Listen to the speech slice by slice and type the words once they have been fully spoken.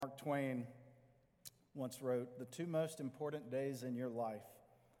Twain once wrote, "The two most important days in your life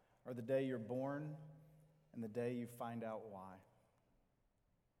are the day you're born and the day you find out why."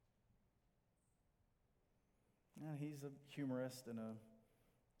 And he's a humorist and a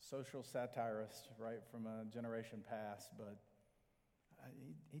social satirist, right, from a generation past, but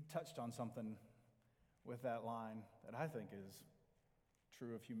he touched on something with that line that I think is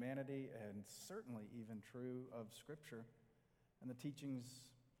true of humanity and certainly even true of Scripture and the teachings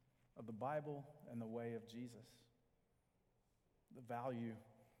of the Bible and the way of Jesus. The value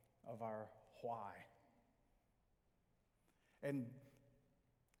of our why. And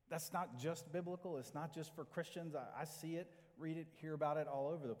that's not just biblical. It's not just for Christians. I see it, read it, hear about it all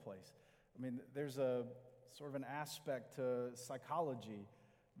over the place. I mean, there's a sort of an aspect to psychology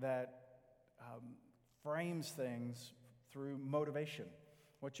that frames things through motivation,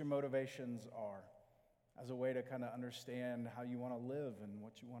 what your motivations are, as a way to kind of understand how you want to live and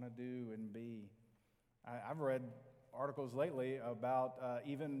what you want to do and be. I've read articles lately about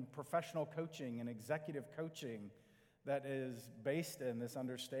even professional coaching and executive coaching that is based in this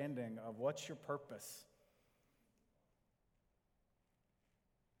understanding of what's your purpose.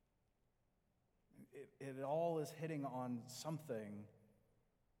 It all is hitting on something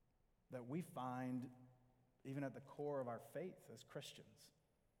that we find even at the core of our faith as Christians.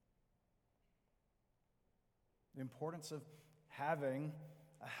 The importance of having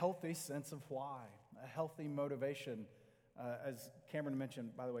a healthy sense of why, a healthy motivation. As Cameron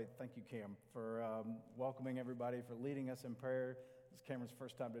mentioned, by the way, thank you, Cam, for welcoming everybody, for leading us in prayer. This is Cameron's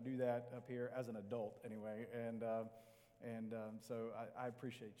first time to do that up here as an adult, anyway, and so I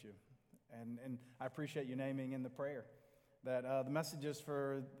appreciate you, and I appreciate you naming in the prayer that the messages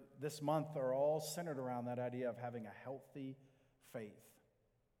for this month are all centered around that idea of having a healthy faith.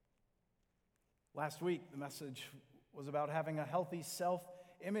 Last week, the message was about having a healthy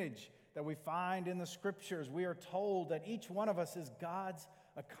self-image that we find in the Scriptures. We are told that each one of us is God's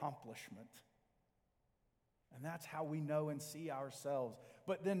accomplishment. And that's how we know and see ourselves.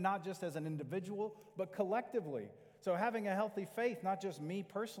 But then not just as an individual, but collectively. So having a healthy faith, not just me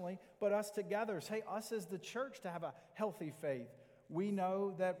personally, but us together. Say, us as the church to have a healthy faith. We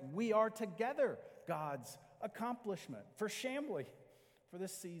know that we are together God's accomplishment for Chamblee, for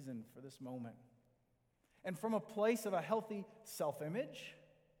this season, for this moment. And from a place of a healthy self-image,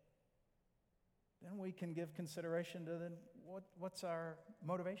 then we can give consideration to then what's our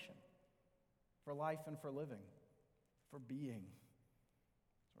motivation for life and for living, for being.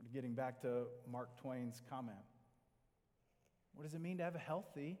 Sort of getting back to Mark Twain's comment. What does it mean to have a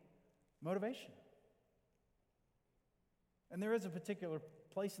healthy motivation? And there is a particular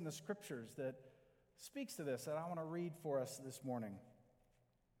place in the Scriptures that speaks to this that I want to read for us this morning.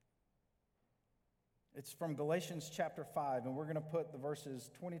 It's from Galatians chapter 5, and we're going to put the verses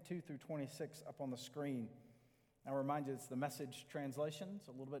 22 through 26 up on the screen. I'll remind you, it's the Message translation. It's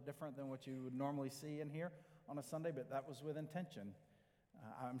a little bit different than what you would normally see in here on a Sunday, but that was with intention.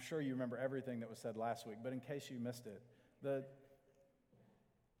 I'm sure you remember everything that was said last week, but in case you missed it,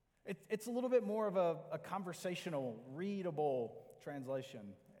 it's a little bit more of a conversational, readable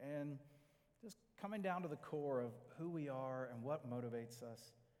translation, and just coming down to the core of who we are and what motivates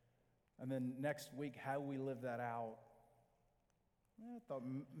us. And then next week, how we live that out. I thought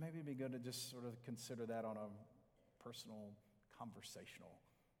maybe it'd be good to just sort of consider that on a personal, conversational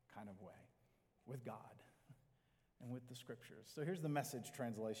kind of way with God and with the Scriptures. So here's the Message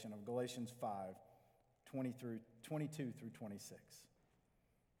translation of Galatians 5, 22 through 26.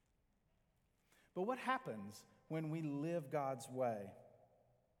 But what happens when we live God's way?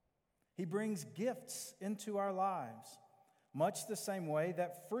 He brings gifts into our lives, much the same way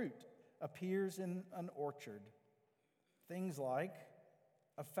that fruit appears in an orchard. Things like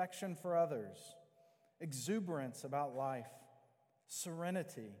affection for others, exuberance about life,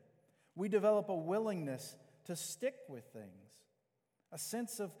 serenity. We develop a willingness to stick with things, a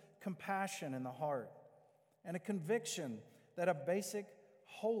sense of compassion in the heart, and a conviction that a basic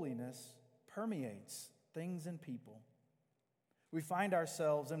holiness permeates things and people. We find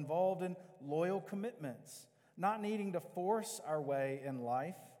ourselves involved in loyal commitments, not needing to force our way in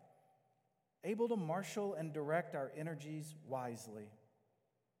life, able to marshal and direct our energies wisely.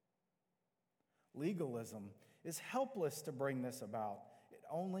 Legalism is helpless to bring this about. It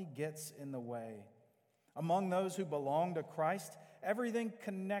only gets in the way. Among those who belong to Christ, everything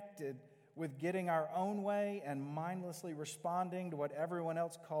connected with getting our own way and mindlessly responding to what everyone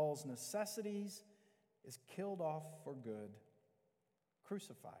else calls necessities is killed off for good,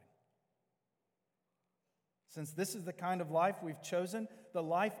 crucified. Since this is the kind of life we've chosen, the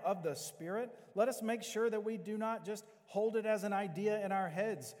life of the Spirit, let us make sure that we do not just hold it as an idea in our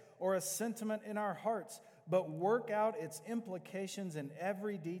heads or a sentiment in our hearts, but work out its implications in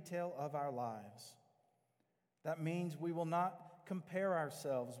every detail of our lives. That means we will not compare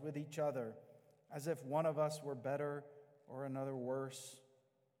ourselves with each other as if one of us were better or another worse.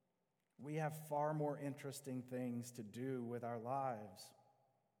 We have far more interesting things to do with our lives.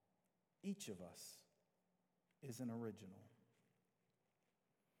 Each of us is an original.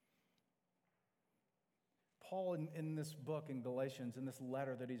 Paul, in this book, in Galatians, in this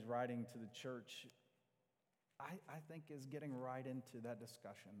letter that he's writing to the church, I think is getting right into that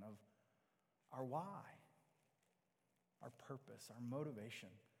discussion of our why, our purpose, our motivation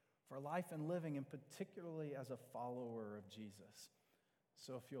for life and living, and particularly as a follower of Jesus.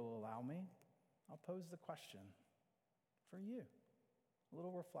 So if you'll allow me, I'll pose the question for you, a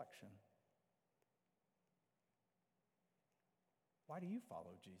little reflection. Why do you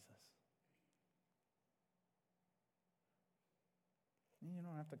follow Jesus? You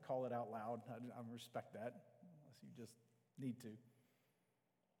don't have to call it out loud. I respect that, unless you just need to.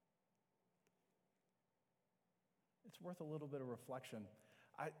 It's worth a little bit of reflection.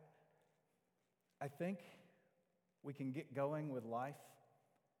 I think we can get going with life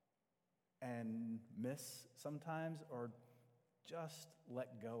and miss sometimes, or just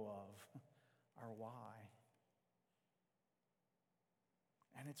let go of our why.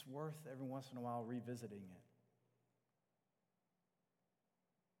 And it's worth every once in a while revisiting it.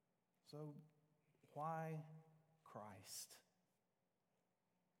 So, why Christ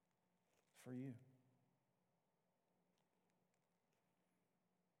for you?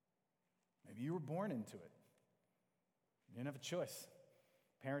 Maybe you were born into it. You didn't have a choice.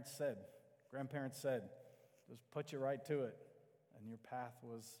 Parents said, grandparents said, just put you right to it, and your path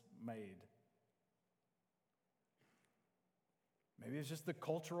was made. Maybe it's just the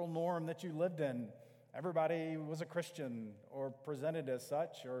cultural norm that you lived in. Everybody was a Christian or presented as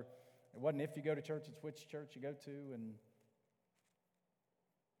such, or it wasn't if you go to church, it's which church you go to. And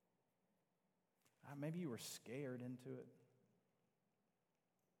maybe you were scared into it.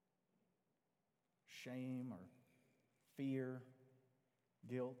 Shame or fear,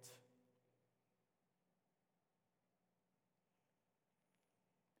 guilt.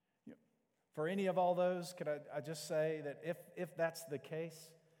 For any of all those, could I just say that if that's the case,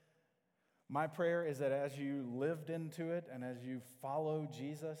 my prayer is that as you lived into it and as you follow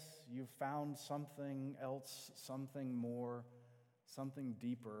Jesus, you found something else, something more, something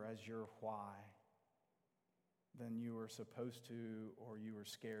deeper as your why than you were supposed to or you were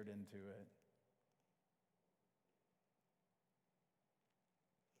scared into it.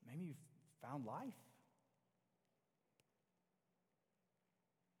 Maybe you found life.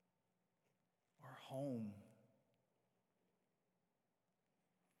 Or home.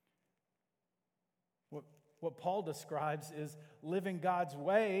 What Paul describes is living God's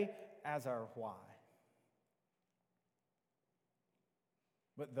way as our why.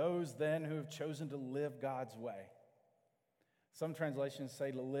 But those then who have chosen to live God's way, some translations say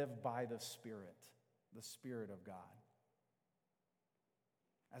to live by the Spirit of God,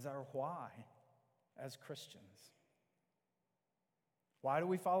 as our why as Christians. Why do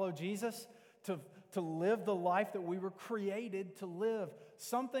we follow Jesus? To live the life that we were created to live.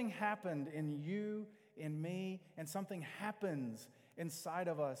 Something happened in you, in me, and something happens inside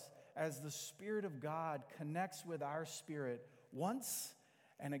of us as the Spirit of God connects with our spirit once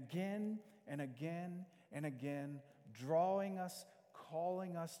and again and again and again, drawing us,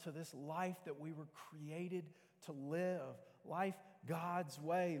 calling us to this life that we were created to live. Life God's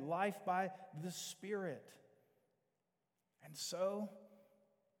way, life by the Spirit. And so,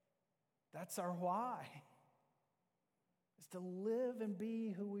 that's our why, is to live and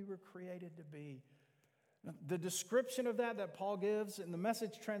be who we were created to be. Now, the description of that Paul gives in the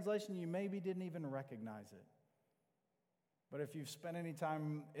Message translation, you maybe didn't even recognize it. But if you've spent any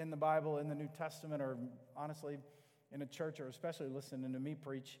time in the Bible, in the New Testament, or honestly in a church, or especially listening to me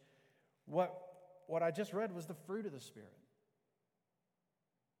preach, what I just read was the fruit of the Spirit.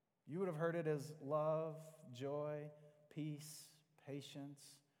 You would have heard it as love, joy, peace, patience,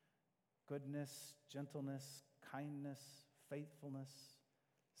 goodness, gentleness, kindness, faithfulness,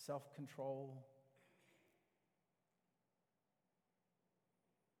 self-control.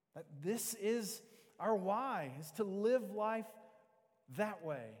 That this is our why, is to live life that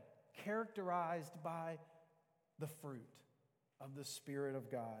way, characterized by the fruit of the Spirit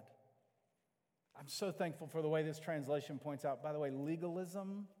of God. I'm so thankful for the way this translation points out. By the way,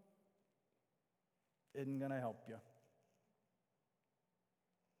 legalism isn't going to help you.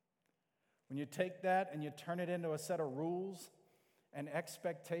 when you take that and you turn it into a set of rules and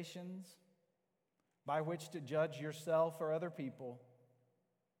expectations by which to judge yourself or other people,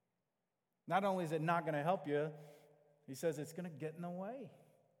 not only is it not going to help you, he says it's going to get in the way.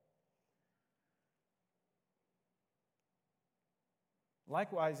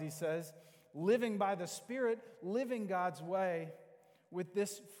 Likewise, he says, living by the Spirit, living God's way with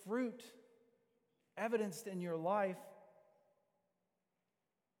this fruit evidenced in your life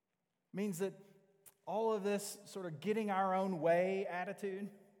means that all of this sort of getting our own way attitude,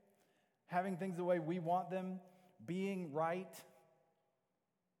 having things the way we want them, being right,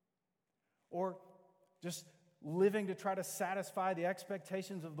 or just living to try to satisfy the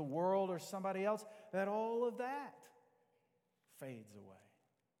expectations of the world or somebody else, that all of that fades away.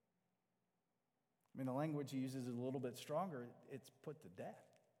 I mean, the language he uses is a little bit stronger. It's put to death,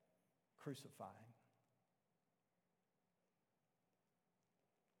 crucifying.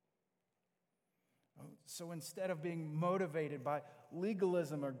 So instead of being motivated by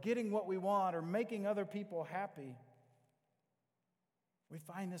legalism or getting what we want or making other people happy, we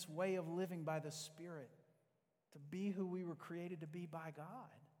find this way of living by the Spirit to be who we were created to be by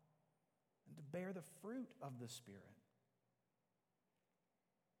God and to bear the fruit of the Spirit.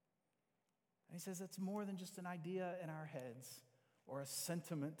 And he says it's more than just an idea in our heads or a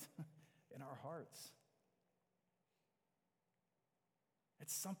sentiment in our hearts.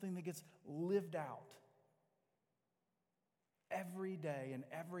 It's something that gets lived out every day in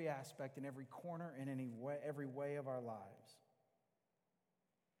every aspect, in every corner, in every way of our lives.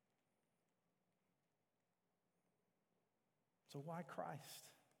 So why Christ?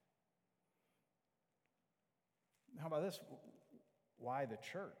 How about this? Why the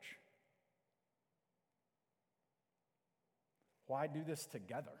church? Why do this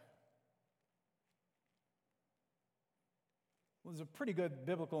together? Well, there's a pretty good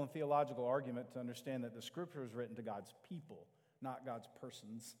biblical and theological argument to understand that the Scripture is written to God's people, not God's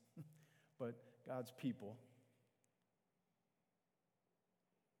persons, but God's people.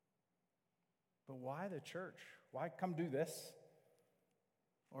 But why the church? Why come do this?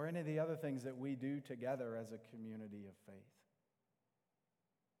 Or any of the other things that we do together as a community of faith?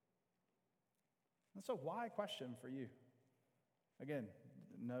 That's a why question for you. Again,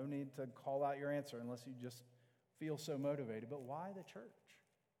 no need to call out your answer unless you just feel so motivated. But why the church?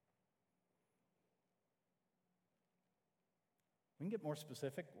 We can get more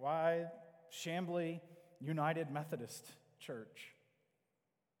specific. Why Chamblee United Methodist Church?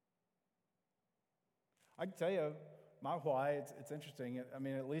 I can tell you my why. It's interesting. I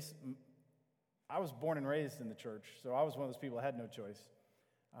mean, at least I was born and raised in the church, so I was one of those people that had no choice.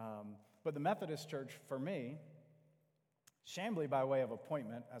 But the Methodist Church, for me, Chamblee by way of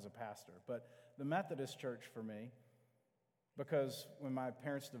appointment as a pastor, but the Methodist Church for me, because when my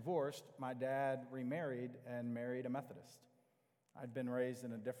parents divorced, my dad remarried and married a Methodist. I'd been raised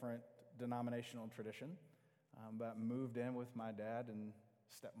in a different denominational tradition, but moved in with my dad and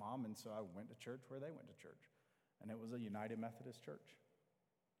stepmom, and so I went to church where they went to church, and it was a United Methodist Church.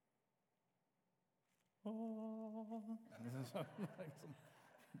 Oh, some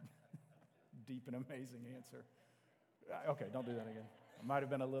deep and amazing answer. Okay, don't do that again. I might have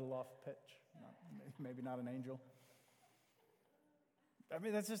been a little off pitch. Maybe not an angel. I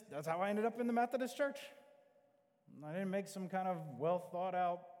mean, that's how I ended up in the Methodist Church. I didn't make some kind of well thought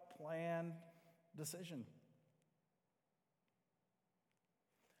out, planned decision.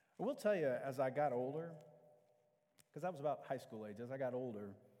 I will tell you, as I got older, because that was about high school age, as I got older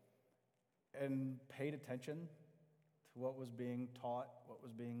and paid attention to what was being taught, what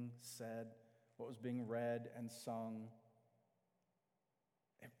was being said, what was being read and sung,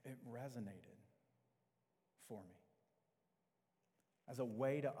 it resonated for me. As a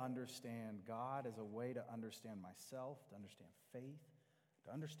way to understand God, as a way to understand myself, to understand faith,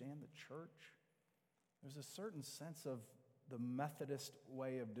 to understand the church. There's a certain sense of the Methodist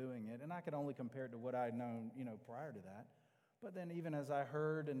way of doing it, and I could only compare it to what I'd known, prior to that. But then even as I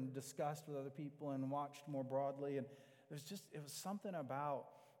heard and discussed with other people and watched more broadly, and it was something about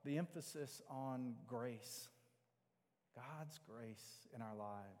the emphasis on grace, God's grace in our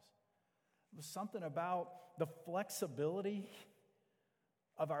lives. It was something about the flexibility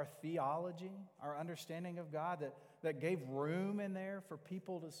of our theology, our understanding of God, that gave room in there for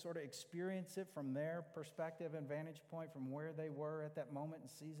people to sort of experience it from their perspective and vantage point, from where they were at that moment and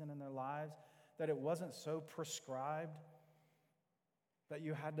season in their lives, that it wasn't so prescribed that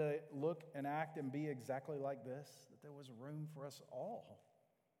you had to look and act and be exactly like this, that there was room for us all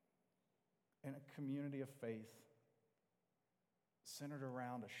in a community of faith centered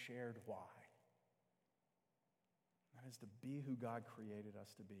around a shared why. That is to be who God created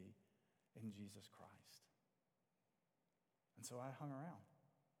us to be in Jesus Christ. And so I hung around.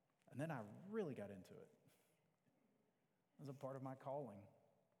 And then I really got into it. It was a part of my calling.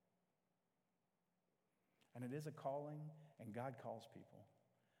 And it is a calling, and God calls people.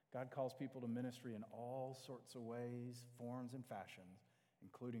 God calls people to ministry in all sorts of ways, forms, and fashions,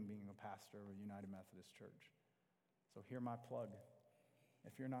 including being a pastor of a United Methodist Church. So hear my plug.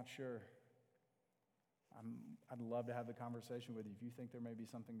 If you're not sure, I'd love to have the conversation with you. If you think there may be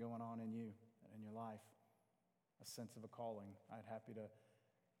something going on in you and in your life, a sense of a calling, I'd happy to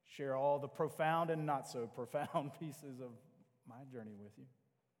share all the profound and not so profound pieces of my journey with you.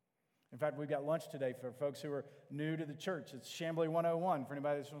 In fact, we've got lunch today for folks who are new to the church. It's Chamblee 101 for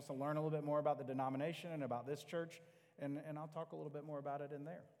anybody that wants to learn a little bit more about the denomination and about this church, and I'll talk a little bit more about it in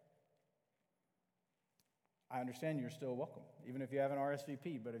there. I understand you're still welcome, even if you haven't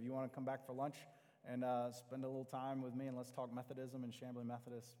RSVP'd, but if you want to come back for lunch and spend a little time with me and let's talk Methodism and Chamblee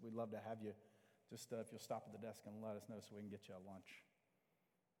Methodist, we'd love to have you. Just if you'll stop at the desk and let us know so we can get you a lunch.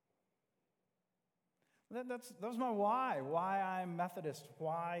 That was my why I'm Methodist,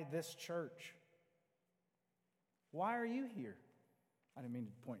 why this church. Why are you here? I didn't mean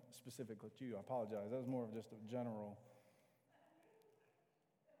to point specifically to you. I apologize. That was more of just a general.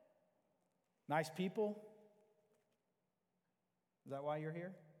 Nice people? Is that why you're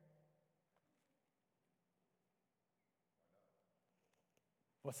here?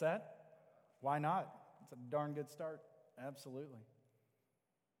 What's that? Why not? It's a darn good start. Absolutely.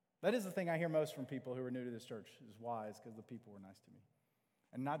 That is the thing I hear most from people who are new to this church is why. It's because the people were nice to me.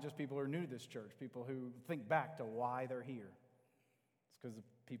 And not just people who are new to this church, people who think back to why they're here. It's because the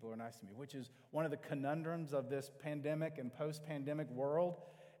people are nice to me, which is one of the conundrums of this pandemic and post-pandemic world.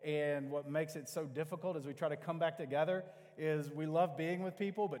 And what makes it so difficult as we try to come back together is we love being with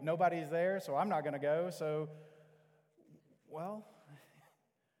people, but nobody's there, so I'm not going to go. So, well,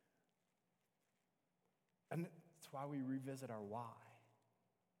 and that's why we revisit our why.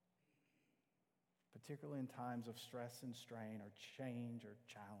 Particularly in times of stress and strain or change or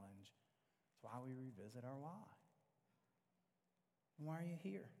challenge. That's why we revisit our why. And why are you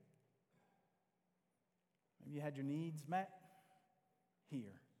here? Maybe you had your needs met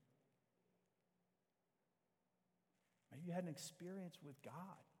here. Maybe you had an experience with God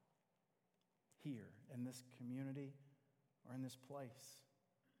here in this community or in this place.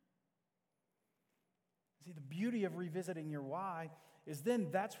 See, the beauty of revisiting your why is then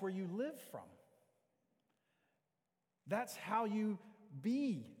that's where you live from. That's how you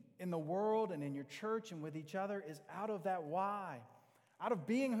be in the world and in your church and with each other is out of that why. Out of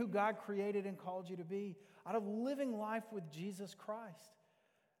being who God created and called you to be. Out of living life with Jesus Christ.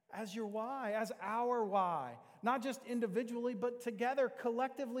 As your why, as our why. Not just individually, but together,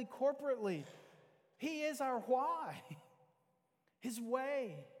 collectively, corporately. He is our why. His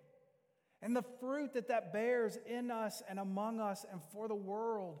way. And the fruit that bears in us and among us and for the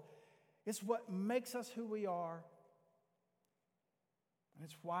world is what makes us who we are. And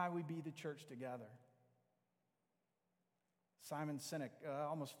it's why we be the church together. Simon Sinek,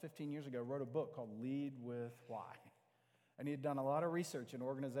 almost 15 years ago, wrote a book called Lead with Why. And he had done a lot of research in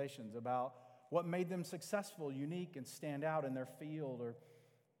organizations about what made them successful, unique, and stand out in their field or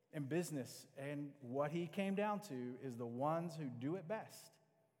in business. And what he came down to is the ones who do it best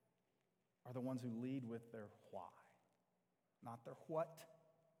are the ones who lead with their why. Not their what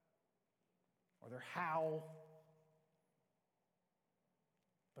or their how,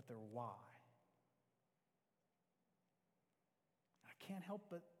 but their why. I can't help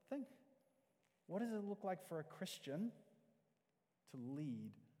but think, what does it look like for a Christian to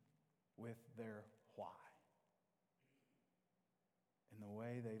lead with their why? In the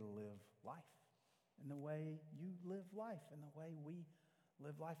way they live life, in the way you live life, in the way we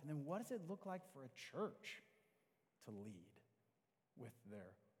live life. And then what does it look like for a church to lead with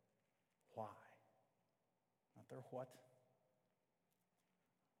their why? Not their what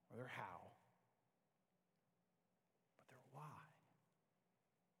or their how, but their why.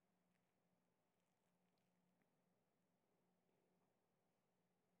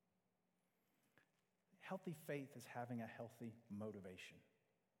 Healthy faith is having a healthy motivation.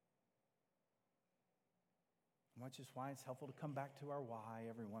 Which is why it's helpful to come back to our why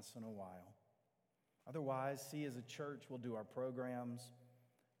every once in a while. Otherwise, see, as a church, we'll do our programs,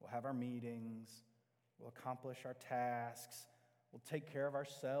 we'll have our meetings, we'll accomplish our tasks, we'll take care of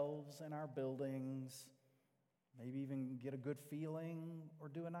ourselves and our buildings, maybe even get a good feeling or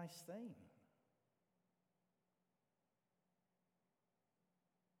do a nice thing.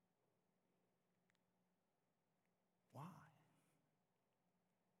 Why?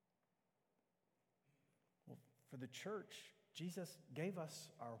 Well, for the church, Jesus gave us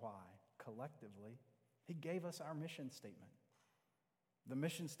our why collectively, he gave us our mission statement, the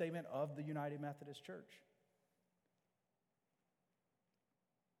mission statement of the United Methodist Church.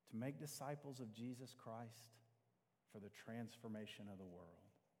 To make disciples of Jesus Christ for the transformation of the world.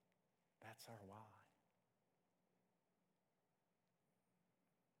 That's our why.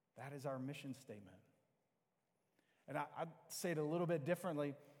 That is our mission statement. And I'd say it a little bit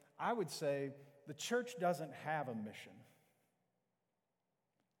differently. I would say the church doesn't have a mission.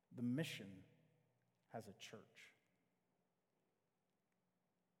 The mission has a church.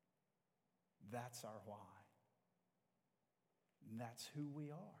 That's our why. And that's who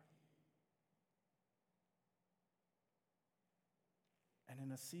we are. And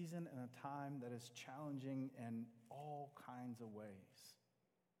in a season and a time that is challenging in all kinds of ways,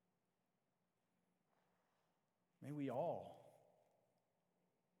 may we all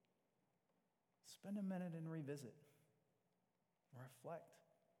spend a minute and revisit, reflect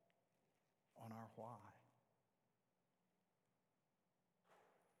on our why.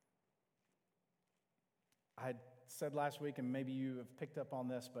 I had said last week, and maybe you have picked up on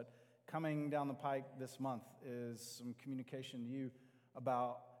this, but coming down the pike this month is some communication to you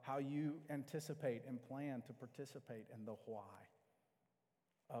about how you anticipate and plan to participate in the why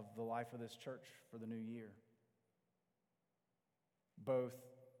of the life of this church for the new year, both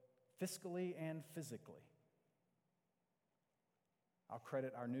fiscally and physically. I'll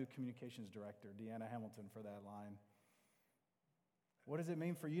credit our new communications director, Deanna Hamilton, for that line. What does it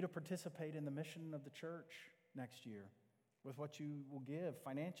mean for you to participate in the mission of the church next year with what you will give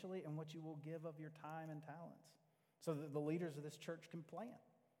financially and what you will give of your time and talents so that the leaders of this church can plan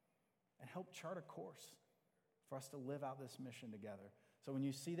and help chart a course for us to live out this mission together? So when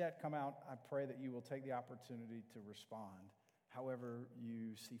you see that come out, I pray that you will take the opportunity to respond however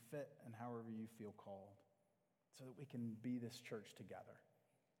you see fit and however you feel called so that we can be this church together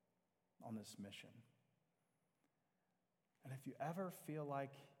on this mission. And if you ever feel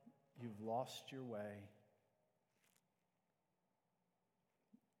like you've lost your way,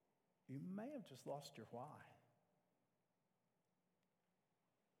 you may have just lost your why.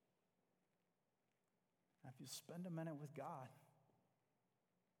 If you spend a minute with God,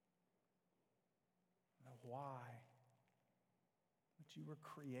 the why that you were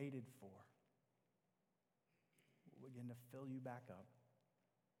created for will begin to fill you back up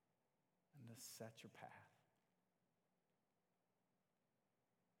and to set your path.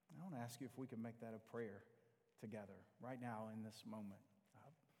 I want to ask you if we can make that a prayer together right now in this moment.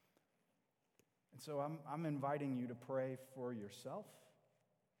 And so I'm inviting you to pray for yourself,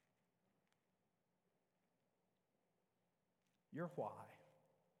 your why.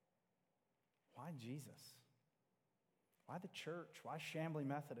 Why Jesus? Why the church? Why Chamblee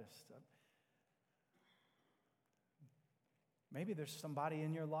Methodist? Maybe there's somebody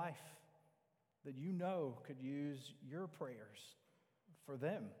in your life that you know could use your prayers for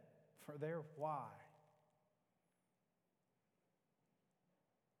them, for their why.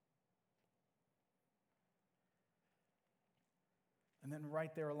 And then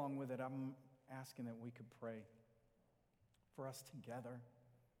right there along with it, I'm asking that we could pray for us together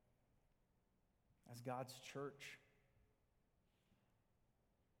as God's church,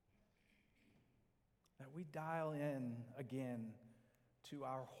 that we dial in again to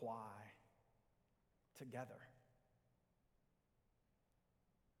our why together.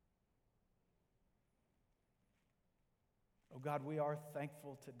 Oh God, we are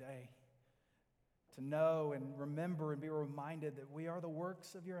thankful today to know and remember and be reminded that we are the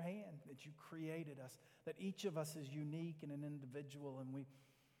works of your hand, that you created us, that each of us is unique and an individual, and we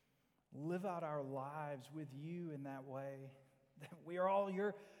live out our lives with you in that way, that we are all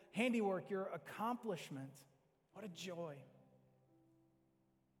your handiwork, your accomplishment. What a joy.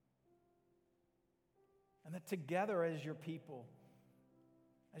 And that together as your people,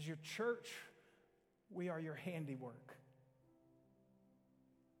 as your church, we are your handiwork.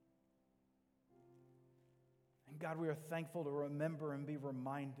 And God, we are thankful to remember and be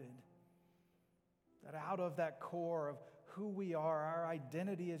reminded that out of that core of who we are, our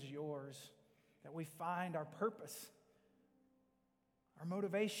identity is yours, that we find our purpose, our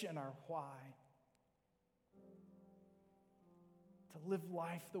motivation, our why, to live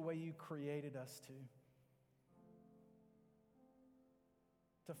life the way you created us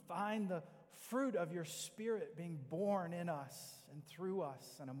to find the fruit of your Spirit being born in us and through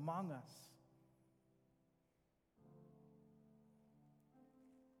us and among us.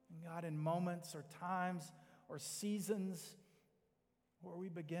 And God, in moments or times or seasons where we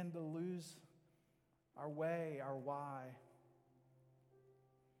begin to lose our way, our why,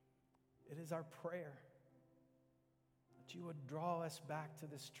 it is our prayer that you would draw us back to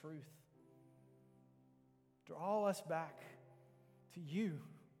this truth Draw us back to you,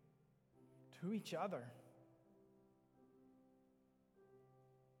 to each other,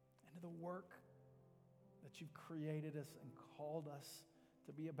 and to the work that you've created us and called us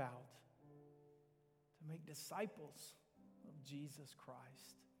to be about, to make disciples of Jesus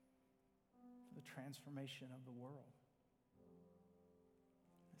Christ for the transformation of the world.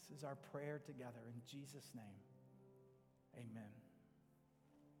 This is our prayer together in Jesus' name. Amen.